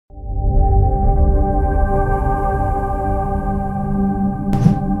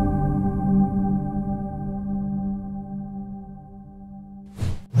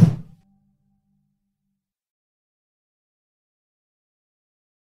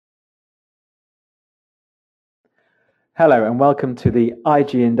Hello and welcome to the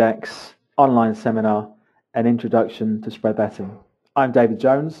IG Index online seminar, An Introduction to Spread Betting. I'm David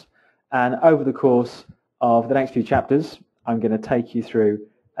Jones, and over the course of the next few chapters I'm going to take you through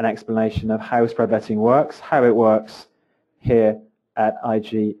an explanation of how spread betting works, how it works here at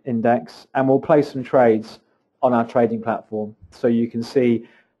IG Index, and we'll play some trades on our trading platform so you can see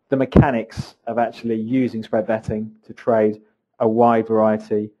the mechanics of actually using spread betting to trade a wide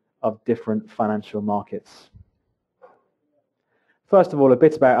variety of different financial markets. First of all, a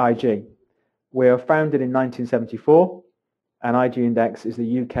bit about IG. We were founded in 1974, and IG Index is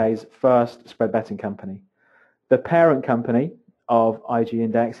the UK's first spread betting company. The parent company of IG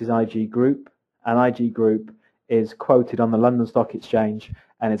Index is IG Group, and IG Group is quoted on the London Stock Exchange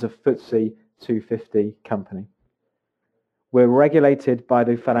and is a FTSE 250 company. We're regulated by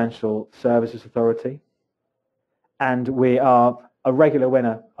the Financial Services Authority, and we are a regular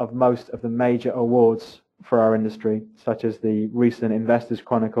winner of most of the major awards for our industry, such as the recent Investors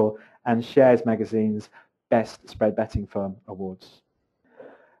Chronicle and Shares Magazine's Best Spread Betting Firm Awards.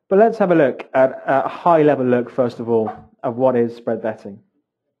 But let's have a look at a high-level look, first of all, of what is spread betting.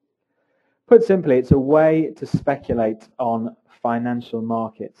 Put simply, it's a way to speculate on financial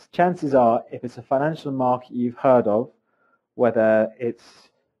markets. Chances are, if it's a financial market you've heard of, whether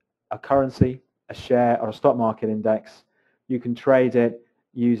it's a currency, a share, or a stock market index, you can trade it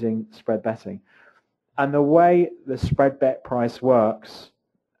using spread betting. And the way the spread bet price works,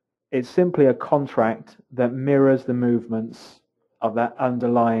 it's simply a contract that mirrors the movements of that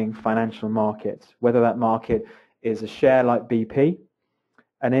underlying financial market, whether that market is a share like BP,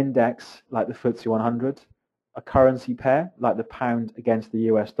 an index like the FTSE 100, a currency pair like the pound against the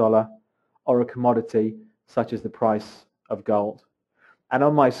US dollar, or a commodity such as the price of gold. And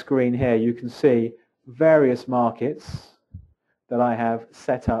on my screen here you can see various markets that I have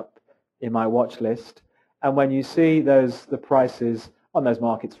set up in my watch list, and when you see the prices on those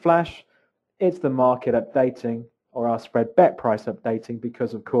markets flash, it's the market updating or our spread bet price updating,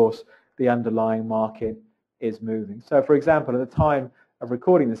 because of course the underlying market is moving. So for example, at the time of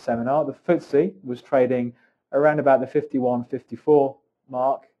recording this seminar, the FTSE was trading around about the 51-54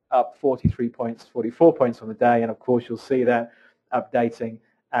 mark, up 43 points, 44 points on the day, and of course you'll see that updating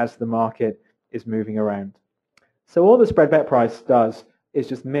as the market is moving around. So all the spread bet price does is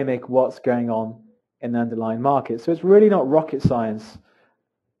just mimic what's going on in the underlying market. So it's really not rocket science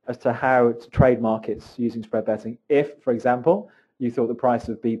as to how to trade markets using spread betting. If, for example, you thought the price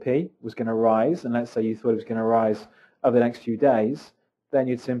of BP was going to rise, and let's say you thought it was going to rise over the next few days, then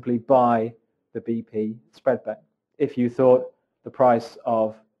you'd simply buy the BP spread bet. If you thought the price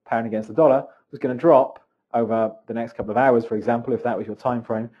of pound against the dollar was going to drop over the next couple of hours, for example, if that was your time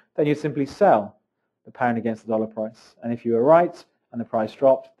frame, then you'd simply sell the pound against the dollar price. And if you were right and the price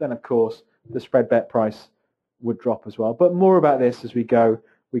dropped, then of course the spread bet price would drop as well. But more about this as we go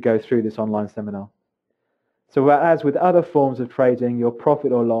through this online seminar. So as with other forms of trading, your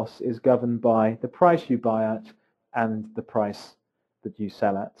profit or loss is governed by the price you buy at and the price that you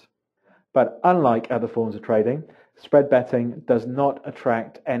sell at. But unlike other forms of trading, spread betting does not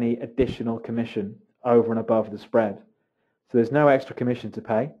attract any additional commission over and above the spread. So there's no extra commission to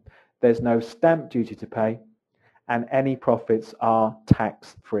pay, there's no stamp duty to pay, and any profits are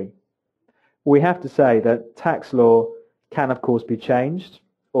tax-free. We have to say that tax law can of course be changed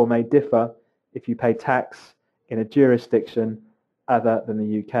or may differ if you pay tax in a jurisdiction other than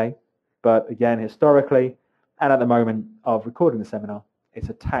the UK. But again, historically and at the moment of recording the seminar, it's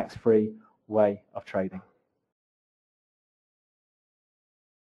a tax-free way of trading.